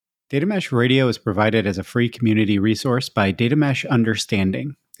Data Mesh Radio is provided as a free community resource by Data Mesh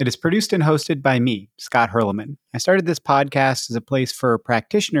Understanding. It is produced and hosted by me, Scott Hurleman. I started this podcast as a place for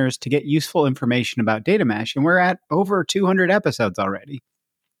practitioners to get useful information about data mesh, and we're at over 200 episodes already.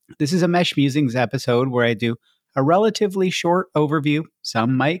 This is a Mesh Musings episode where I do a relatively short overview,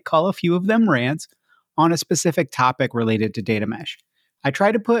 some might call a few of them rants, on a specific topic related to data mesh. I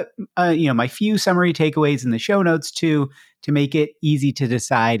try to put my few summary takeaways in the show notes too, to make it easy to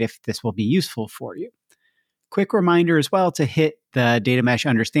decide if this will be useful for you. Quick reminder as well to hit the Data Mesh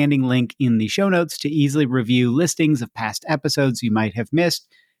Understanding link in the show notes to easily review listings of past episodes you might have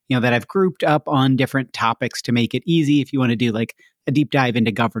missed, that I've grouped up on different topics to make it easy if you want to do like a deep dive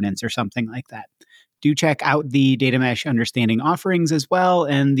into governance or something like that. Do check out the Data Mesh Understanding offerings as well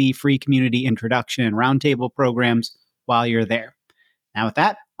and the free community introduction and roundtable programs while you're there. Now with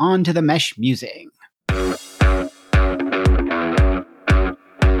that, on to the Mesh Musing.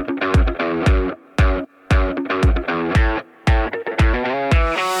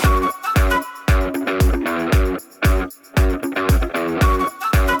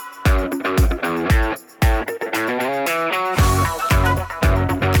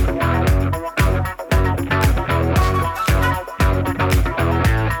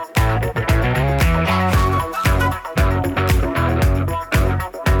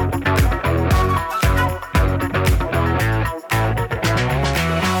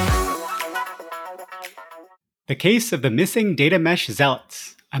 The Case of the Missing Data Mesh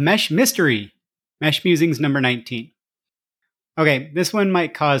Zealots, a Mesh Mystery, Mesh Musings number 19. Okay, this one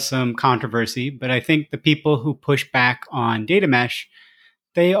might cause some controversy, but I think the people who push back on data mesh,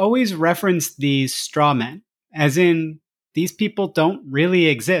 they always reference these straw men, as in, these people don't really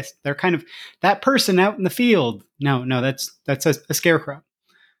exist. They're kind of that person out in the field. No, that's a scarecrow.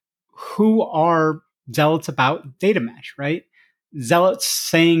 Who are zealots about data mesh, right? Zealots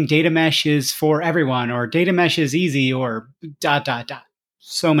saying data mesh is for everyone, or data mesh is easy, or ...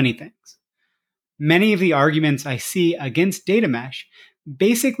 So many things. Many of the arguments I see against data mesh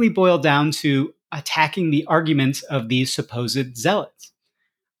basically boil down to attacking the arguments of these supposed zealots.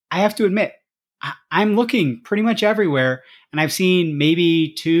 I have to admit, I'm looking pretty much everywhere, and I've seen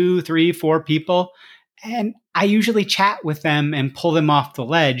maybe 2, 3, 4 people, and I usually chat with them and pull them off the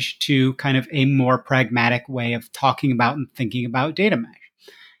ledge to kind of a more pragmatic way of talking about and thinking about data mesh.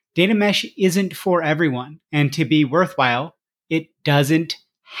 Data mesh isn't for everyone, and to be worthwhile, it doesn't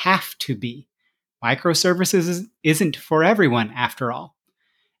have to be. Microservices isn't for everyone, after all.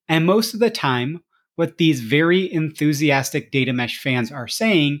 And most of the time, what these very enthusiastic data mesh fans are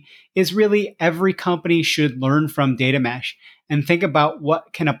saying is really every company should learn from data mesh and think about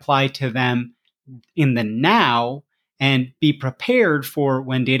what can apply to them in the now and be prepared for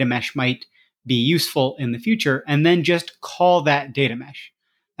when data mesh might be useful in the future, and then just call that data mesh.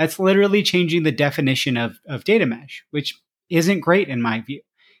 That's literally changing the definition of data mesh, which isn't great in my view.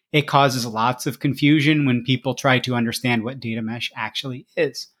 It causes lots of confusion when people try to understand what data mesh actually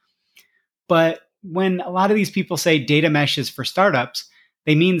is. But when a lot of these people say data mesh is for startups,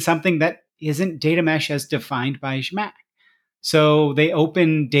 they mean something that isn't data mesh as defined by Zhamak. So they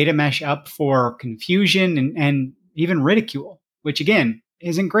open data mesh up for confusion and even ridicule, which again,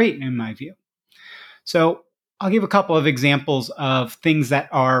 isn't great in my view. So I'll give a couple of examples of things that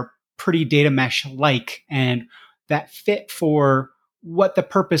are pretty data mesh-like and that fit for what the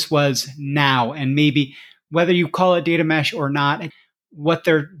purpose was now, and maybe whether you call it data mesh or not, what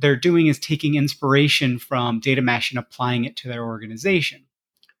they're doing is taking inspiration from data mesh and applying it to their organization.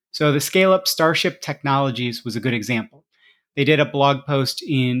 So the scale-up Starship Technologies was a good example. They did a blog post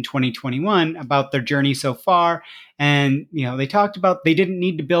in 2021 about their journey so far. And, they talked about they didn't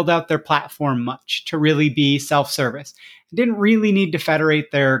need to build out their platform much to really be self-service. They didn't really need to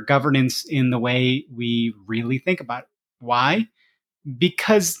federate their governance in the way we really think about it. Why?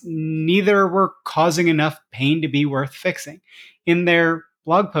 Because neither were causing enough pain to be worth fixing. In their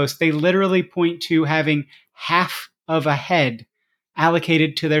blog post, they literally point to having half of a head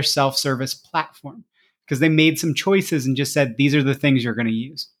allocated to their self-service platform, because they made some choices and just said, these are the things you're going to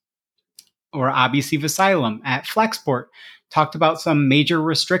use. Or Abhisiv Asylum at Flexport talked about some major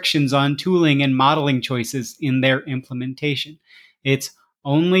restrictions on tooling and modeling choices in their implementation. It's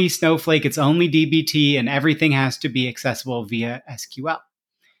only Snowflake, it's only dbt, and everything has to be accessible via SQL.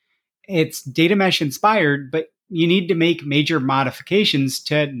 It's data mesh inspired, but you need to make major modifications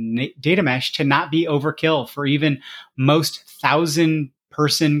to data mesh to not be overkill for even most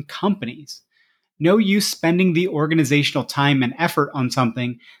 1,000-person companies. No use spending the organizational time and effort on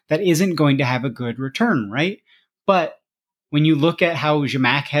something that isn't going to have a good return, right? But when you look at how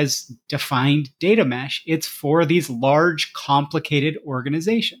Zhamak has defined data mesh, it's for these large, complicated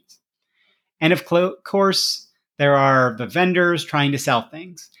organizations. And of course, there are the vendors trying to sell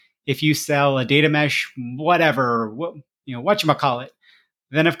things. If you sell a data mesh, whatever, whatchamacallit,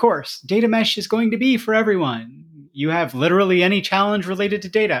 then of course, data mesh is going to be for everyone. You have literally any challenge related to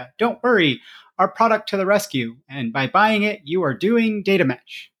data. Don't worry, our product to the rescue. And by buying it, you are doing data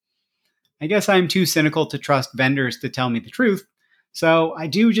mesh. I guess I'm too cynical to trust vendors to tell me the truth, so I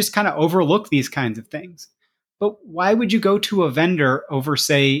do just kind of overlook these kinds of things. But why would you go to a vendor over,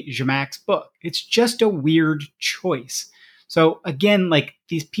 say, Zhamac's book? It's just a weird choice. So again, like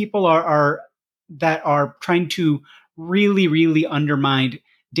these people are that are trying to really, really undermine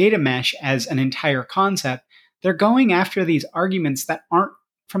data mesh as an entire concept. They're going after these arguments that aren't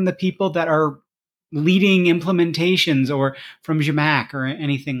from the people that are leading implementations or from Zhamac or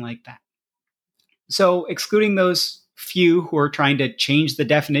anything like that. So excluding those few who are trying to change the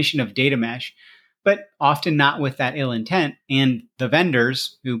definition of data mesh, but often not with that ill intent, and the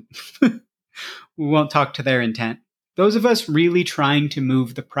vendors who we won't talk to their intent, those of us really trying to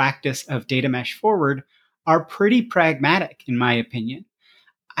move the practice of data mesh forward are pretty pragmatic, in my opinion.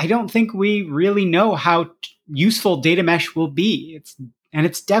 I don't think we really know how useful data mesh will be.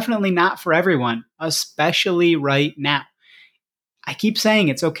 It's definitely not for everyone, especially right now. I keep saying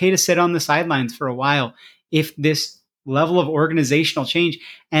it's okay to sit on the sidelines for a while if this level of organizational change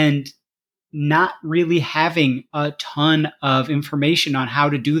and not really having a ton of information on how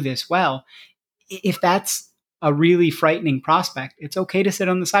to do this well, if that's a really frightening prospect, it's okay to sit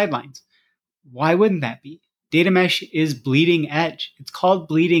on the sidelines. Why wouldn't that be? Data mesh is bleeding edge. It's called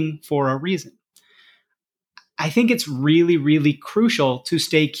bleeding for a reason. I think it's really, really crucial to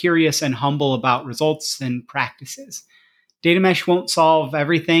stay curious and humble about results and practices. Data mesh won't solve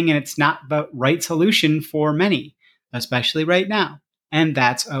everything, and it's not the right solution for many, especially right now. And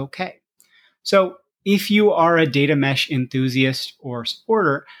that's okay. So if you are a data mesh enthusiast or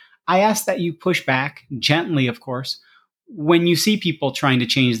supporter, I ask that you push back, gently, of course, when you see people trying to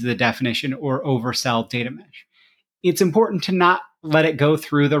change the definition or oversell data mesh. It's important to not let it go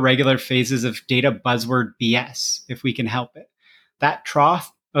through the regular phases of data buzzword BS if we can help it. That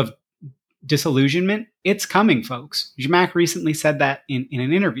trough of disillusionment, it's coming, folks. Zhamac recently said that in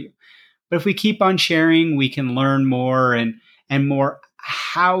an interview. But if we keep on sharing, we can learn more and more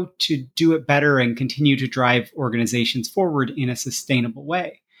how to do it better and continue to drive organizations forward in a sustainable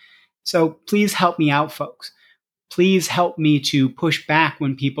way. So please help me out, folks. Please help me to push back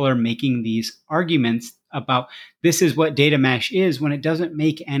when people are making these arguments about this is what data mesh is when it doesn't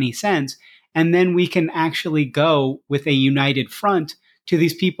make any sense. And then we can actually go with a united front to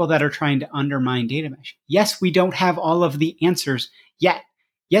these people that are trying to undermine data mesh. Yes, we don't have all of the answers yet.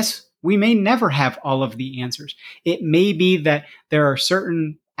 Yes, we may never have all of the answers. It may be that there are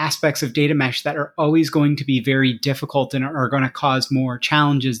certain aspects of data mesh that are always going to be very difficult and are going to cause more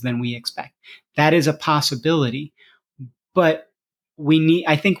challenges than we expect. That is a possibility. But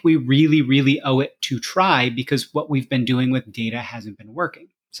I think we really, really owe it to try, because what we've been doing with data hasn't been working.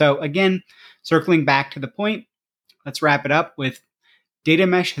 So again, circling back to the point, let's wrap it up with data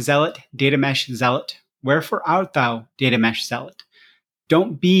mesh zealot, data mesh zealot. Wherefore art thou, data mesh zealot?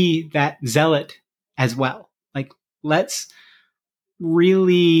 Don't be that zealot as well. Like, let's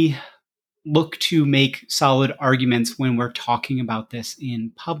really look to make solid arguments when we're talking about this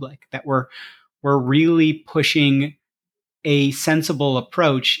in public, that we're really pushing a sensible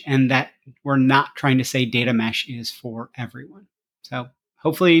approach and that we're not trying to say data mesh is for everyone. So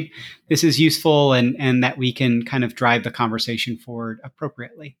hopefully this is useful and that we can kind of drive the conversation forward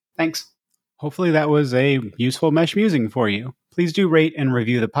appropriately. Thanks. Hopefully that was a useful mesh musing for you. Please do rate and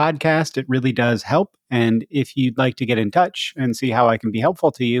review the podcast. It really does help. And if you'd like to get in touch and see how I can be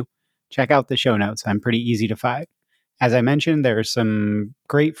helpful to you, check out the show notes. I'm pretty easy to find. As I mentioned, there are some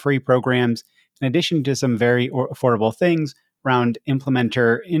great free programs in addition to some very affordable things around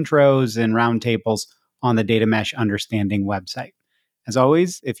implementer intros and roundtables on the Data Mesh Understanding website. As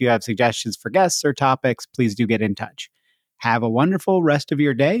always, if you have suggestions for guests or topics, please do get in touch. Have a wonderful rest of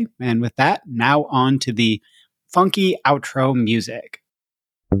your day. And with that, now on to the funky outro music.